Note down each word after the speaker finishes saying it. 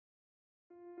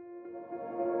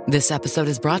This episode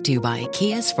is brought to you by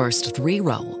Kia's first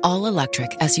 3-row, all-electric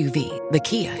SUV, the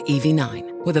Kia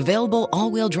EV9, with available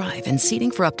all-wheel drive and seating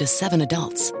for up to 7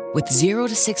 adults, with 0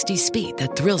 to 60 speed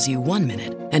that thrills you 1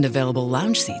 minute and available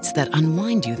lounge seats that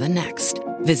unwind you the next.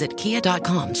 Visit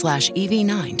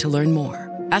kia.com/EV9 to learn more.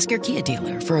 Ask your Kia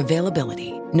dealer for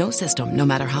availability. No system, no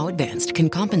matter how advanced, can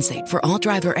compensate for all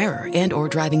driver error and or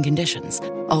driving conditions.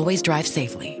 Always drive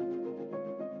safely.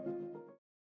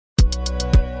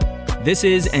 This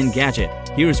is Engadget.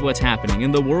 Here's what's happening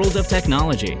in the world of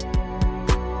technology.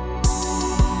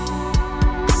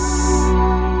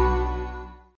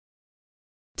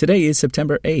 Today is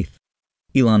September 8th.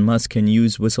 Elon Musk can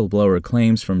use whistleblower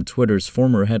claims from Twitter's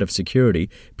former head of security,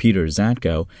 Peter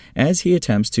Zatko, as he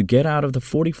attempts to get out of the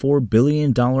 $44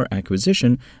 billion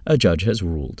acquisition a judge has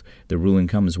ruled. The ruling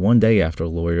comes one day after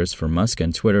lawyers for Musk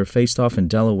and Twitter faced off in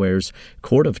Delaware's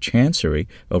Court of Chancery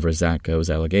over Zatko's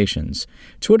allegations.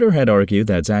 Twitter had argued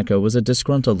that Zatko was a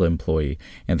disgruntled employee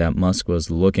and that Musk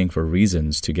was looking for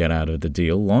reasons to get out of the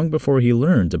deal long before he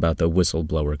learned about the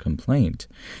whistleblower complaint.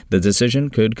 The decision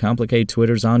could complicate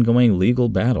Twitter's ongoing legal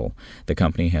battle. The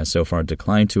company has so far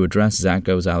declined to address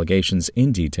Zatko's allegations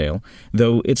in detail,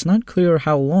 though it's not clear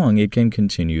how long it can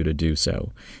continue to do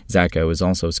so. Zatko is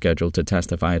also scheduled to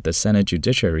testify at the Senate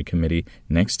Judiciary Committee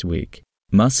next week.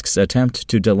 Musk's attempt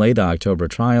to delay the October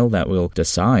trial that will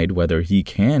decide whether he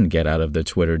can get out of the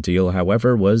Twitter deal,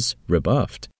 however, was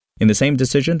rebuffed. In the same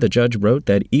decision, the judge wrote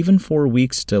that even 4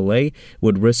 weeks' delay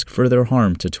would risk further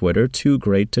harm to Twitter too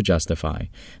great to justify.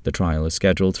 The trial is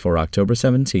scheduled for October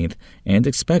 17th and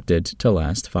expected to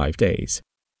last 5 days.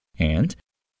 And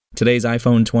today's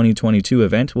iPhone 2022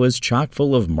 event was chock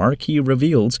full of marquee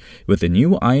reveals with the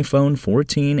new iPhone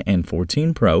 14 and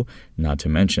 14 Pro, not to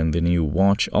mention the new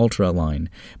Watch Ultra line.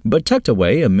 But tucked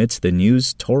away amidst the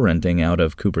news torrenting out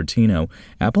of Cupertino,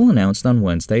 Apple announced on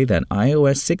Wednesday that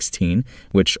iOS 16,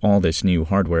 which all this new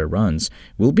hardware runs,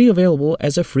 will be available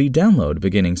as a free download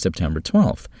beginning September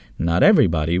 12th. Not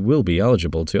everybody will be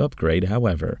eligible to upgrade,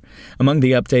 however. Among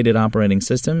the updated operating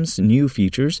system's new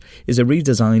features is a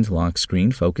redesigned lock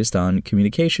screen focused on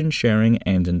communication, sharing,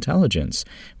 and intelligence,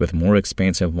 with more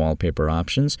expansive wallpaper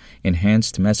options,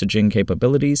 enhanced messaging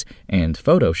capabilities, and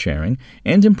photo sharing,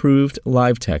 and improved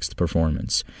live text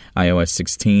performance. iOS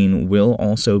 16 will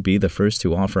also be the first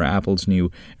to offer Apple's new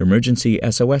Emergency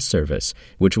SOS service,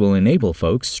 which will enable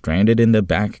folks stranded in the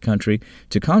backcountry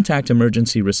to contact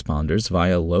emergency responders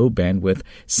via low-bandwidth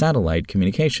satellite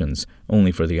communications,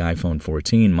 only for the iPhone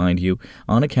 14, mind you,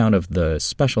 on account of the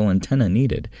special antenna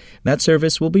needed. That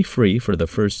service will be free for the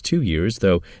first 2 years,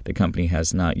 though the company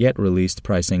has not yet released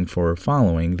pricing for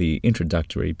following the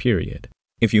introductory period.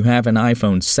 If you have an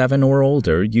iPhone 7 or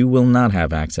older, you will not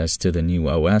have access to the new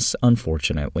OS,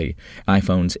 unfortunately.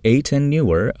 iPhones 8 and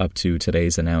newer, up to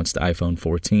today's announced iPhone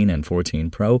 14 and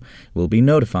 14 Pro, will be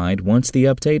notified once the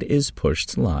update is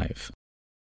pushed live.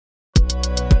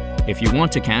 If you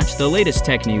want to catch the latest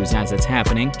tech news as it's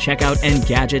happening, check out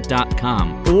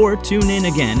Engadget.com or tune in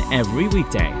again every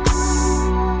weekday.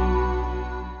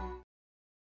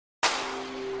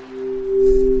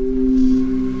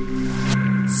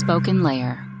 Spoken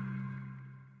Layer.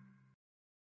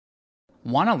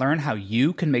 Want to learn how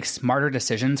you can make smarter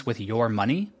decisions with your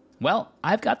money? Well,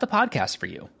 I've got the podcast for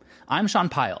you. I'm Sean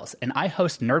Piles, and I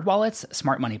host NerdWallet's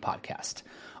Smart Money Podcast.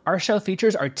 Our show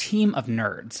features our team of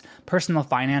nerds, personal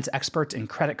finance experts in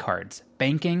credit cards,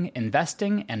 banking,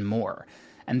 investing, and more.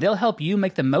 And they'll help you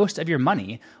make the most of your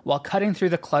money while cutting through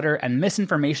the clutter and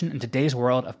misinformation in today's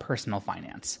world of personal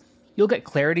finance. You'll get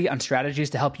clarity on strategies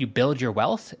to help you build your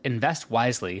wealth, invest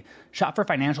wisely, shop for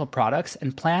financial products,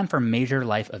 and plan for major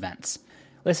life events.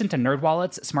 Listen to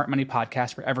NerdWallet's Smart Money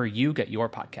Podcast wherever you get your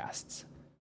podcasts.